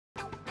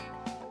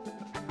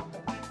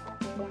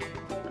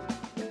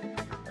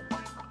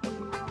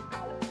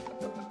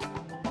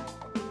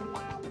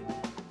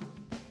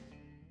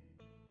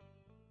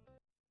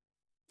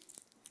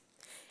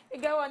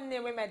get one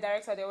name with my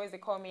director, they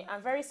call me,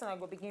 and very soon I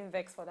go begin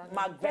vex for that.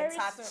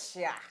 Magbeta.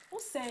 Who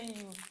sent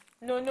you?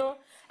 No. Anyway,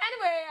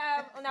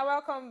 now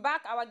welcome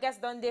back. Our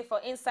guest done day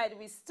for Inside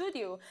with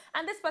Studio,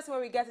 and this person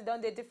where we get it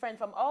done day different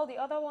from all the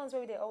other ones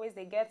where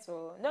they get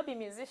to. No be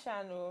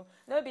musician,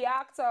 no be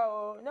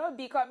actor, no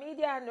be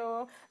comedian,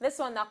 no. This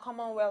one a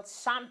Commonwealth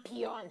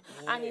champion,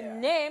 and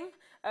in name.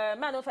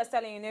 Man, no first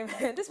telling you name.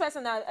 This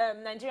person a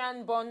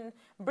Nigerian-born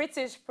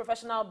British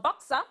professional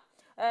boxer.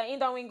 He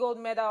done win gold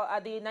medal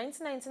at the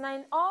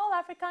 1999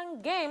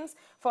 All-African Games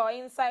for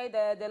inside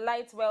the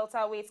light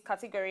welterweight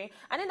category.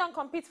 And he done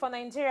compete for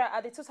Nigeria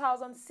at the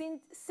 2000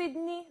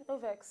 Sydney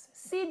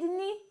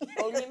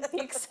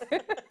Olympics,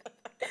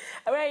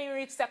 where he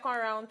reached second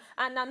round.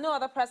 And no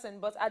other person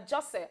but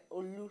Ajose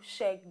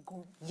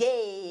Olusegun.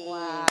 Yay!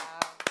 Wow.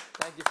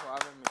 Thank you for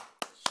having me.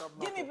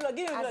 Give me blood.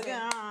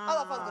 All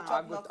of us go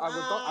chop blood. I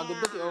go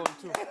take your own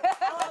too.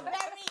 Our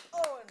very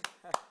own.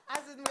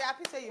 As in, we're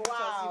happy to you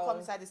come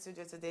inside the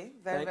studio today.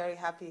 Very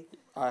happy.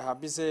 I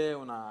happy say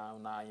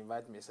una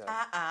invite me, sir.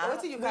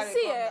 What do you carry?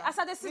 See, as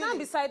I sit down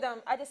beside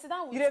them, I sit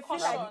down with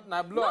caution.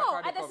 Now blow.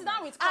 No, I sit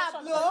down with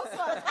caution. Blow.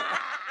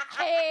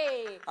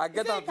 Hey. I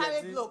get up.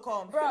 Carry blow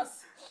come, bros.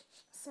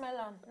 Smell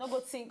them. No go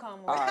think am.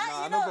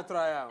 I no go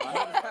try am.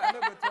 I no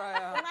go try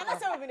am. I know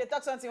say we've been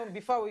talk something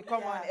before we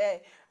come on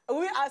air.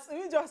 We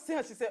just see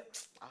her, she said,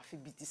 I feel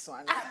beat this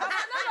one. I'm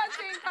not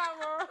think am.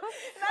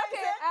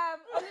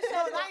 Okay, so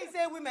now you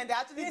say women, they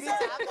actually beat her.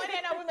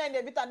 When women,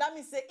 they beat her, that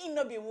means say, he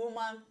no be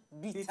woman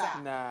beater.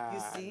 Nah, you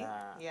see?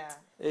 Nah. Yeah.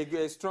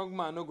 A strong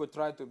man no go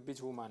try to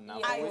beat woman now.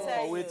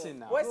 Yeah. For waiting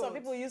now. Where some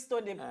people use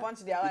stone, they punch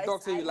their eyes. You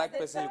talk say you like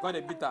person, you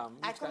can't beat them.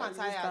 I come and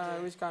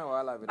tire. Which kind of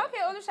wahala be that?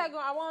 Okay,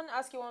 Olusegun, I want to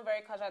ask you one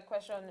very casual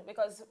question,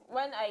 because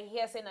when I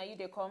hear say now you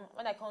they come,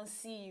 when I can't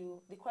see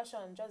you, the question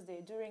just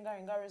they do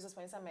ringa raises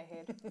for inside my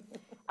head.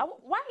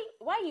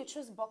 Why you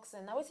choose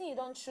boxing? Now, you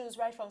don't choose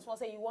right from small,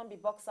 say you won't be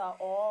boxer,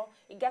 or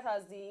it get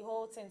as the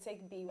whole thing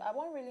take be. I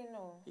won't really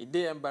know. It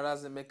did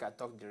embarrass me, make I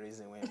talk the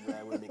reason when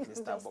we make me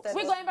start boxing.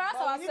 We go embarrass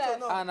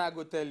ourselves. And I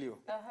go tell you.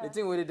 The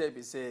thing with it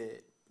be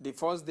say, the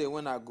first day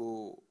when I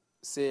go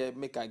say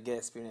make I get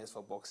experience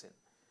for boxing,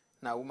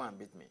 now woman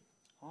beat me.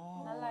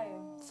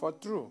 Oh. For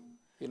true.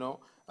 You know,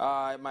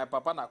 my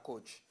papa na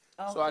coach.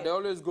 Okay. So I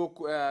always go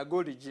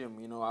to the gym,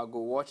 you know, I go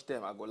watch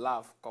them, I go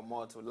laugh, come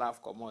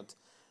out.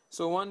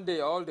 So one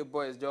day, all the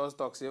boys just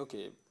talk, say,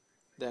 okay,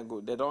 then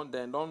go. They don't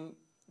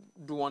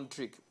do one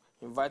trick.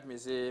 Invite me,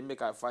 say, make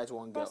I fight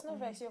one girl. That's no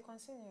vex, you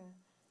continue.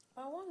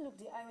 I won't look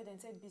the eye where they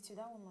say beat you,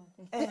 that woman.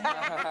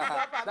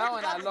 That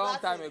one a long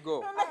time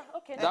ago.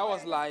 Okay, that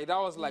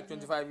was like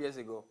 25 years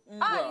ago.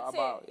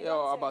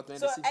 Well, about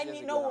 26 years ago. So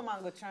any no woman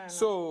go try.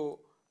 So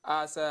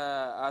as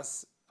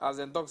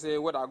them talk say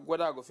whether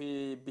I go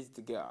fit beat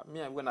the girl.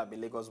 Me I'm gonna be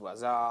Lagos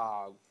was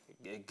a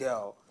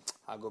girl.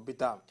 I go beat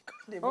them.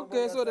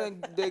 Okay, so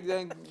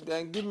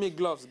then give me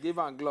gloves, give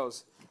her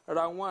gloves.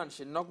 Round one,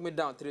 she knocked me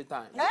down 3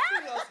 times.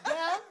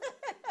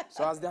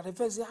 So as the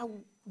referee say,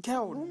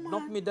 girl,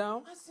 knock me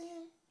down.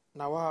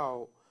 Now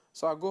wow.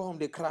 So I go home,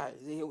 they cry.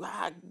 They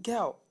say,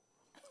 girl.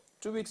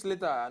 2 weeks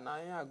later, now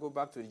I go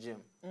back to the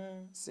gym.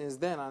 Since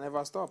then, I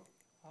never stopped.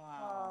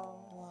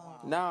 Wow.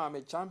 Now I'm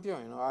a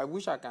champion, you know. I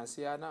wish I can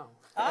see her now.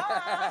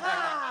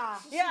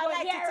 Yeah,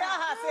 like to tell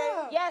her,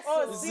 say, yes.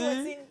 Oh,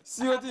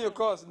 see what you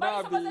cause.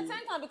 But it's the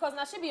time because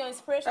now she be your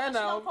inspiration. And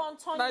now,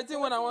 19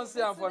 when I want to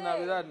see her for now.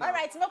 All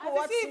right, no,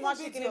 watch small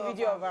chicken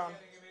video around.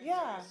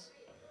 Yeah.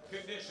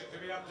 Condition to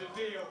be able to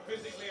deal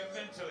physically and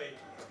mentally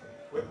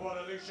with what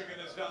Olusegun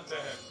has done to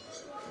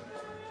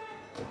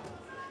him.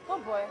 Oh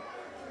boy.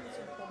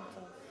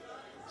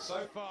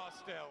 So far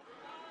still,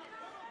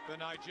 the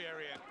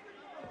Nigerian.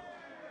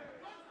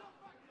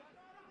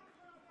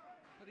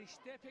 But he's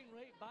stepping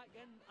right back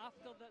in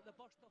after the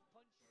burst of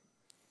punch.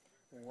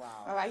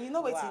 Wow. All right, you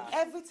know what?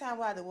 Every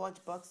time I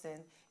watch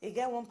boxing, you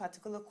get one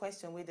particular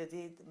question where they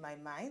did my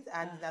mind,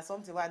 and that's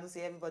something where I don't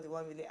see everybody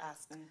won't really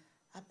ask.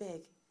 I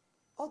beg,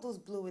 all those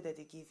blows that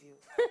they give you,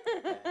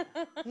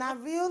 now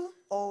real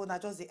or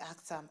not just the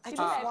actor? I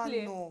just want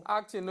to know.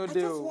 Acting no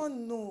deal. I just want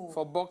to know.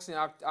 For boxing,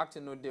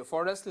 acting no deal.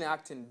 For wrestling,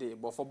 acting day.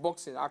 But for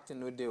boxing,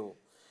 acting no deal.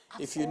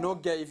 If you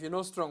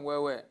no strong,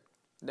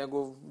 then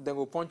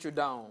go punch you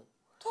down.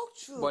 Talk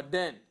true. But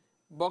then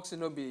boxing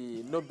no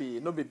be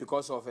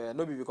because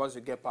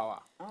you get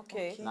power.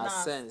 Okay. Na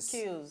sense.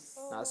 Skills.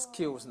 Na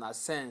skills, na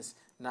sense,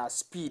 na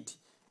speed,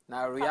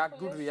 na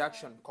good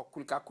reaction,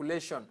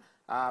 calculation,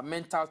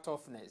 mental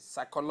toughness,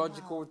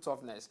 psychological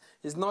toughness.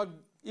 It's not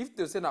if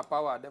they say na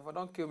power, therefore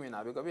don't kill me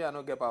now because me I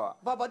don't get power.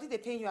 But did they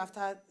pay you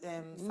after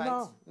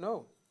fight?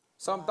 No.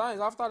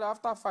 Sometimes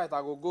after fight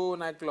I go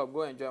nightclub,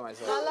 go enjoy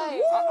myself.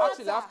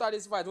 Actually after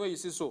this fight when you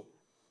see so.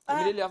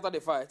 Immediately after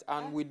the fight,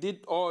 and we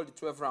did all the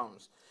 12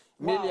 rounds.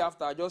 Immediately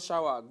after, I just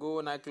shower,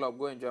 go nightclub,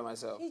 go enjoy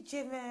myself.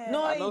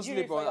 No, I don't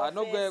sleep on. I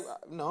don't go.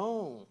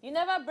 No. You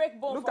never break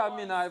bone. Look at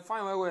me now. I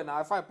find my now.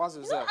 I find pass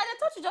yourself. I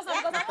told you just now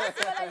because I want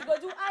to see whether you go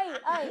do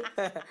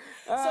aye.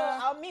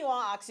 So me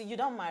want to ask you, you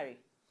don't marry?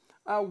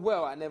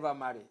 Well, I never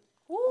marry.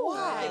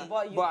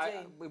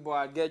 Why? But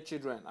I get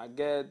children. I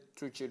get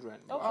 2 children.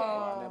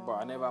 Okay. But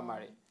I never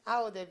marry.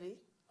 How old they be?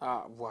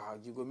 Wow,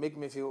 you go make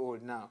me feel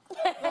old now.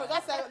 No,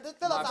 just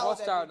tell My us how old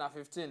first child na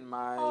 15.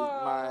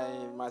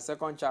 My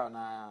second child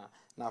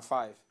na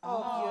 5.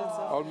 Oh,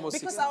 beautiful. Almost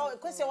Because 6. our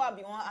question what I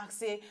be want ask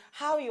say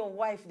how your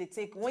wife they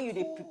take when you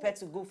they prepare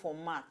to go for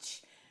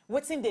match.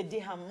 Wetin they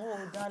did her,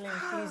 oh darling,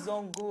 please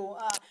don't go.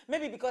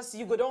 Maybe because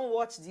you go don't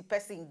watch the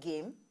person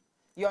game.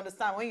 You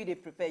understand when you they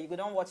prepare, you go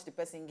don't watch the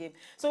person game.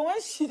 So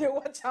when she they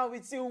watch out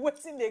with you,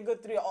 wetin they go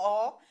through,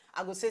 or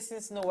I go say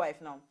since no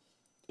wife now.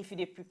 If you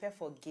they prepare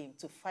for a game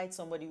to fight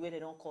somebody where they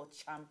don't call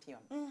champion,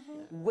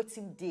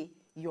 wetin dey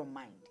your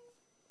mind?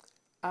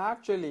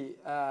 Actually,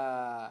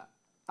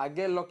 I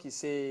get lucky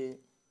say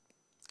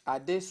I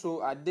did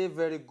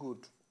very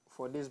good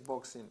for this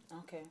boxing.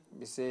 Okay.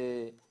 They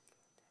say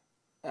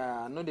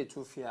I know they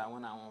too fear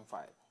when I won't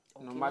fight.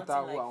 Okay, No matter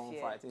nothing who like I won't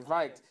fear.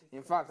 fight.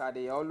 In fact,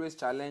 they always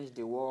challenge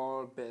the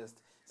world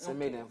best. Say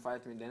make them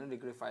fight me. They know they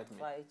great fight me.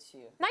 Fight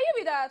you. Now you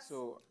be that.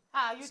 So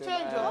you so,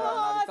 change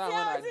now the time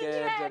when I see,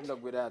 get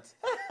dreadlock with that.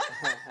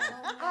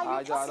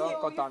 I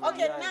don't cut on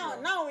Okay,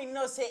 now we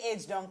know say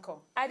age don't come.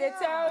 I dey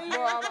tell you.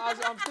 No,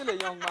 I'm still a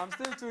young man. I'm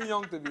still too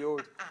young to be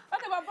old.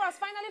 Okay, but bros,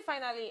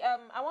 finally,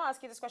 I want to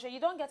ask you this question. You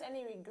don't get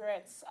any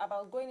regrets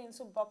about going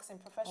into boxing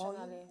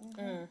professionally?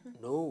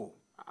 No,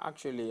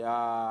 actually,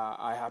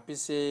 I happy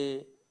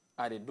say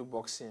I did do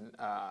boxing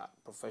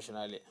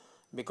professionally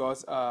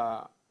because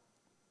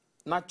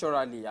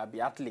naturally I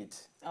be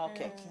athlete.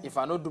 Okay. If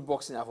I don't do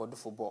boxing, I will do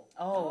football.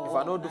 Oh, if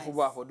I don't do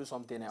football, I will do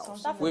something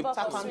else.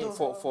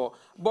 Football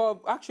But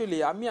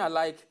actually, I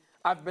like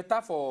I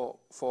better for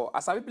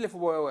as I play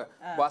football well,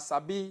 but as I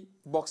be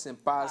boxing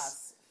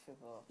pass.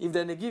 If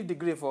they give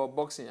degree for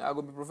boxing, I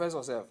go be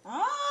professor self.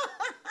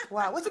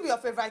 Wow, what will be your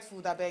favorite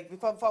food, I beg,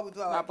 before we do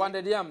our Now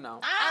pounded yam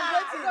now.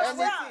 and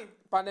waiting.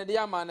 Pounded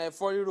yam and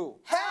 4 euro.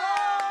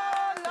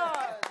 Oh,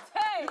 Lord.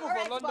 Hey. People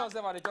for London say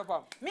I dey chop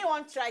am. Me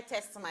want try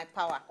test my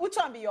power. Which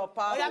one be your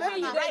power? Yeah,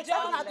 you dey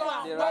jump.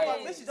 They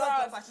right. Make she don't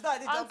jump her. She don't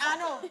already jump I her.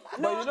 know.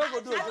 But you know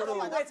go do I don't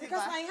know it. wait,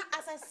 because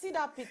as I see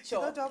that picture.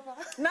 Don't jump her.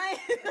 Nah,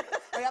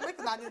 Oh, yeah, make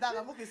una do that.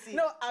 I'm okay, see.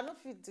 no, I don't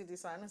fit do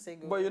this one. I don't say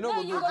go. But you know No,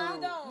 go you do go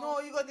it. down. No,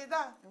 you go do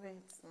that.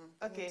 Wait.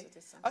 Okay. do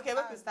this one. Okay,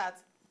 let me start.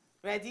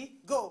 Ready?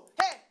 Go.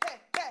 Hey, hey,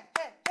 hey,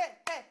 hey, hey, hey,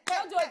 hey.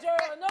 Don't do a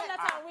Joro. No, let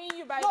her win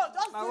you by. No,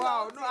 just Now, do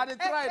wow, your no, I thing.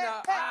 dey try Hey,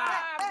 now. hey,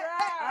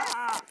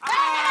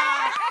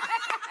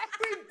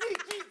 hey, big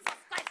kids.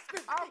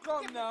 How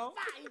come now?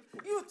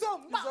 You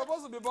don't You're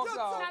supposed to be boxer.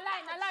 Na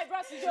lie,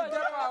 bros. You do a Get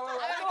Joro. her away.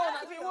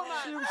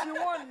 She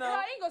won No,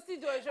 now. he go see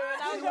do a Joro.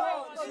 Now She you won.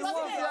 won. She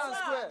won fair and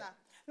square.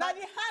 Now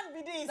the hand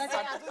be this.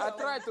 I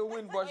tried to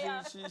win, but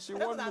she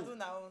won me. do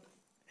now.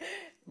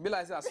 Be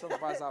like say I strong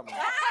pass her. Man.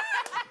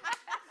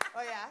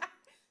 Oh, yeah.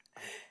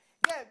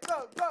 Yeah,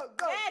 go, go,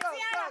 go, Hey, go,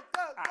 Tiara.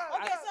 go, go, go.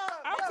 Okay, so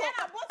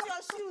Tiana, both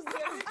your shoes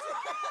there.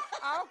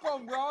 How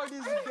come all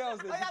these girls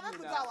they Oh, yeah, beat let's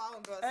me do now? our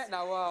own, bros.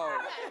 Now wow.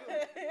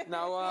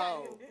 Now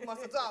wow. You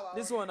must do our own.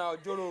 This one now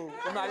Joro.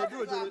 Now they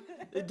do Joro.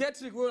 It get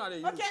trick when they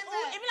use. Okay,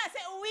 if you like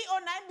say we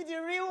or nine be the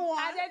real one.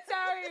 I dey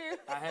tell you.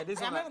 I had this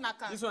Yeah, one. make una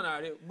count. This one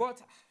are real.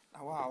 But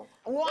wow.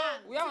 One,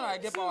 We have to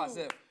get power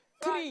ourselves.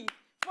 3,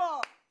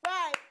 4,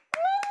 5.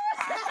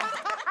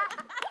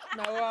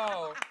 Now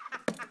wow.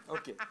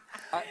 Okay.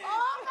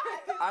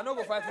 I no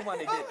go fight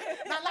woman again.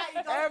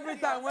 Every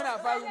time when I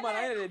fight woman,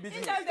 I they beat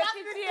me. Just the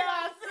pity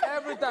us.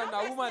 Every time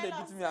now woman they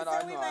beat me, and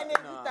I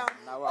know.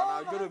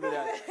 Now Joro be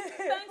that.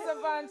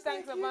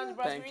 Thanks a bunch,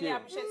 bros. Thank Really you.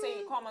 appreciate saying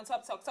you come on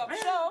Top Show.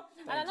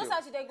 And I know you.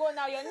 Saturday go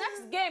now. Your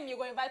next game, you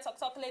go invite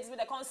Talk ladies with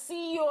they come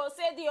see you.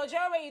 Say the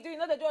Ojoro way you do. You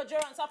know they do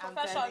Ojoro on top I'm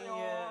professional. telling you,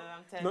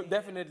 I'm telling No, you.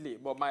 definitely.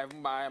 But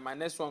my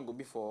next one will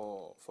be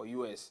for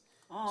US.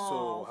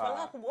 Oh, for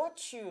like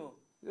watch you.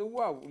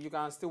 Well, you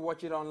can still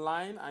watch it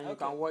online, and you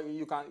can watch.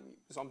 You can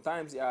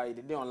sometimes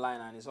it day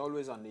online, and it's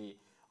always on the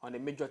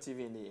major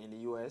TV in the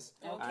US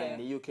and in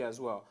the UK as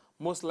well.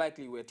 Most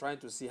likely, we're trying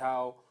to see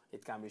how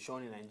it can be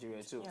shown in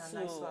Nigeria too. Yeah,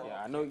 nice one.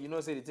 Yeah, I know you know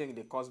say the thing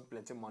they cost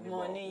plenty money.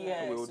 Money, but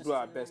yes, we will do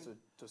our best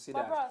to see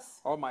But that.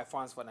 bros, All my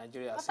fans for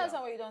Nigeria. after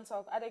some way you don't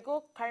talk, I dey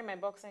go carry my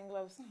boxing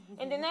gloves.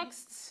 In the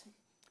next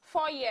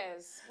 4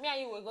 years, me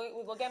and you we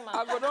go get I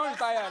married. go don't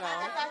retire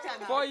now.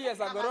 4 years,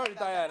 I go don't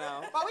retire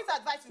now. But which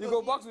advice You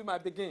go box with my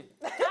picking.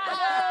 Fresh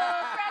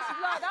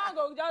blood, that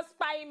one go just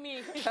spy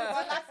me.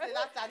 But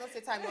last I don't say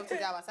time not to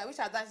the hour. So which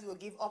advice you will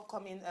give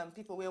upcoming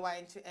people who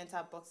want to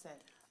enter boxing?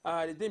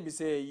 The thing be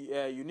say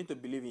you need to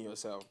believe in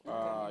yourself.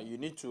 You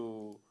need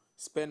to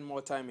spend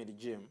more time in the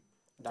gym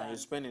than you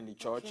spend in the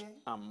church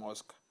and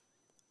mosque.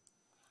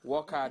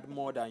 Work hard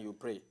more than you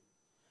pray.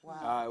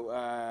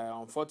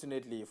 Wow.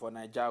 Unfortunately for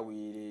Nigeria,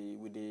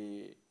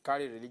 we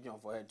carry religion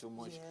for head too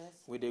much. Yes.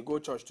 We dey go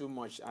church too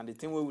much, and the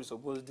thing we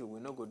supposed to do, we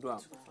no go do am.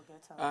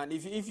 And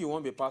if you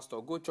want be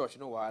pastor, go church,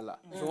 no wahala.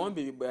 If you want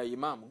be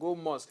imam, go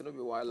mosque, no be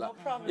wahala. No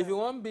problem. If you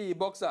want be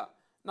boxer,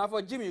 now for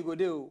gym you go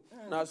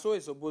there. Now so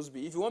it's supposed to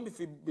be. If you want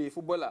be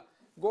footballer,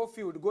 go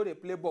field, go dey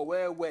play ball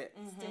where.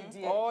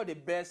 All the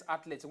best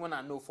athletes when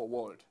I know for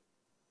world,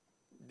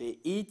 they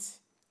eat,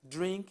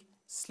 drink,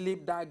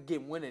 sleep that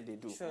game when they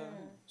do. Sure.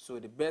 So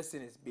the best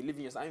thing is believe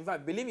in yourself. In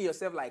fact, believe in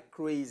yourself like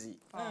crazy.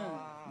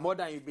 More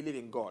than you believe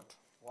in God.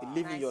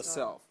 Believe in Nice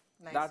yourself.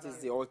 one. That Nice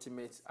is the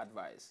ultimate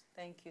advice.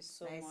 Thank you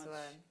so Nice much. one.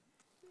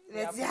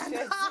 We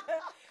appreciate it.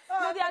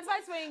 No, the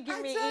advice when you give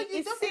I me, told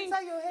you, don't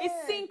enter your head. it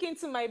sink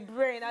into my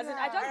brain. As in,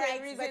 I just All the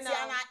right, reason now.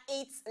 Batiana,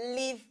 eat,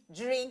 live,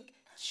 drink,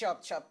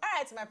 chop, chop. All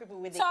right, my people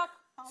with Talk,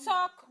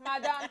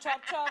 madam,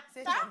 chop, chop.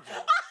 Say chop,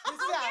 chop.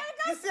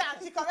 You see her,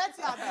 she corrects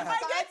you.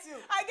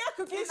 I get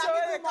cooking It's show.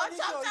 a money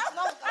show. It's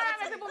not All right,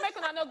 my people, make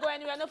una no go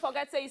anywhere. No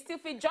forget, say you still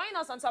fit join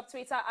us on top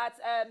Twitter at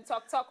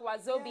Talk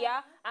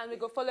Wazobia, and we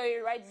go follow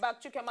you right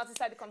back. Check your mouth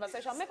inside the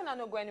conversation. Make una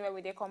no go anywhere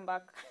when they come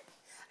back.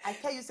 I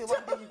tell you, say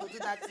one day we go do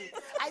that too.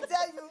 I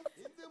tell you.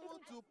 If they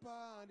want to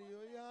party,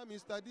 oh yeah,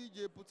 Mr.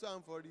 DJ put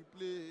on for the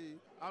play.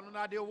 And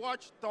now they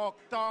watch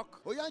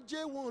Talk. Oh yeah,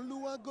 J1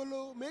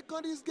 Luagolo, make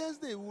all these guys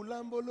they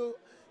ulambolo.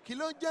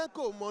 Kilo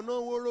Jeko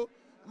Mono Woro.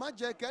 All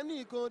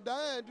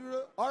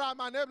right,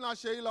 my name is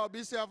Sheila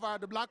BCFR,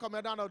 the Black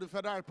Commandant of the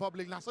Federal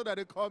Republic. Now, so that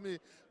they call me.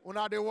 When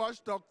they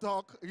watch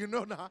Talk, you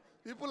know now.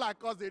 People like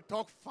us, they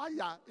talk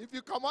fire. If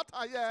you come out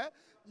here,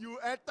 you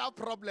enter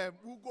problem.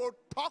 We go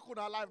talk on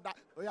our life. That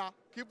oh yeah,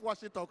 keep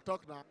watching Talk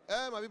now.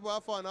 Hey, my people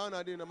have fun now.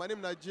 My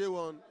name is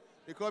J1.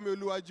 They call me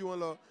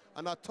Olusegun,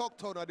 and I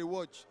Talk now. They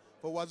watch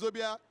for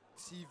Wazobia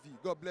TV.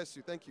 God bless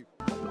you. Thank you.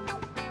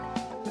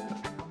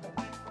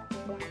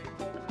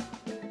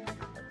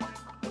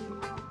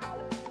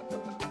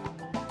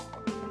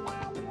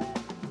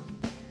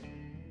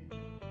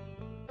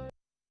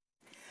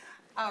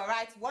 All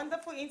right,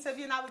 wonderful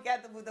interview. Now we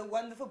get with the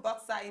wonderful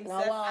boxer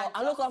himself. Wow,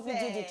 I look up to do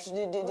the So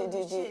the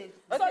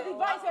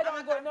voice where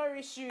don't go no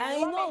reach you. and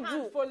You you want know make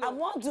hand do. follow. I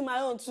want to do my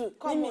own too.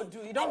 Come on, do.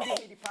 You don't give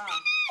me the power.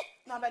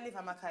 No, but leave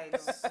Amaka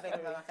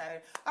alone.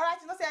 All right,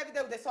 you know, say every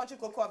day with the Sunshine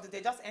Cocoa of the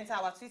Day, just enter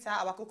our Twitter,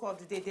 our Cocoa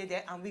of the Day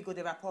there, and we go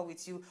the rapport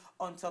with you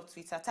on top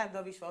Twitter. Time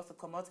don't reach for us to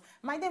come out.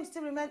 My name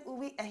still remains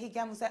Uwi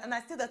Ehigamusa, and I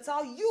still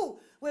tell you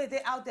where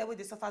they out there where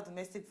they suffer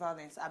domestic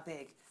violence. I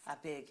beg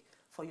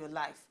for your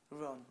life,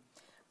 run.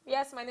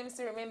 Yes, my name is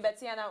still remain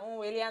Betty and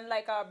Unwillie, and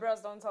like our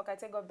bros don't talk, I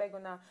take God beg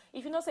now.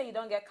 If you know say you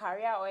don't get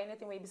career or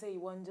anything where you say you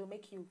want to do,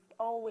 make you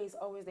always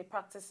they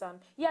practice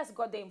yes,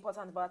 God they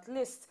important, but at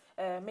least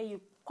may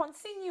you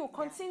continue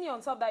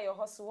on top that your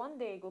hustle. One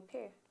day it go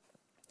pay.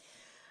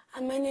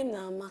 And my name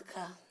now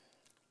Amaka.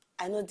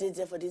 I know they're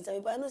there for the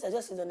interview, but I know I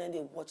just sit down and they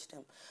watch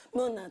them.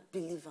 No, not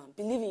believe them.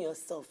 Believe in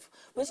yourself.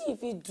 But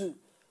if you do,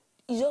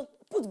 you just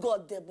put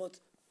God there, but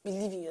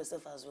believe in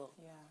yourself as well.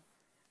 Yeah.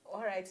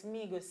 All right,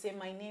 me go say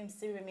my name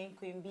still remain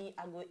Queen B.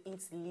 I go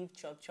eat, live,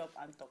 chop,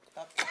 and talk.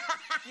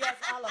 Yes,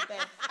 all of them.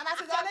 And as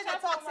you already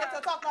talk, say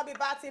to talk not be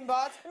bad thing,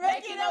 but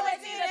Make you know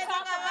what you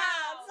talk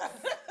about.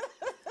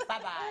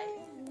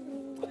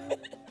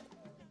 Bye-bye.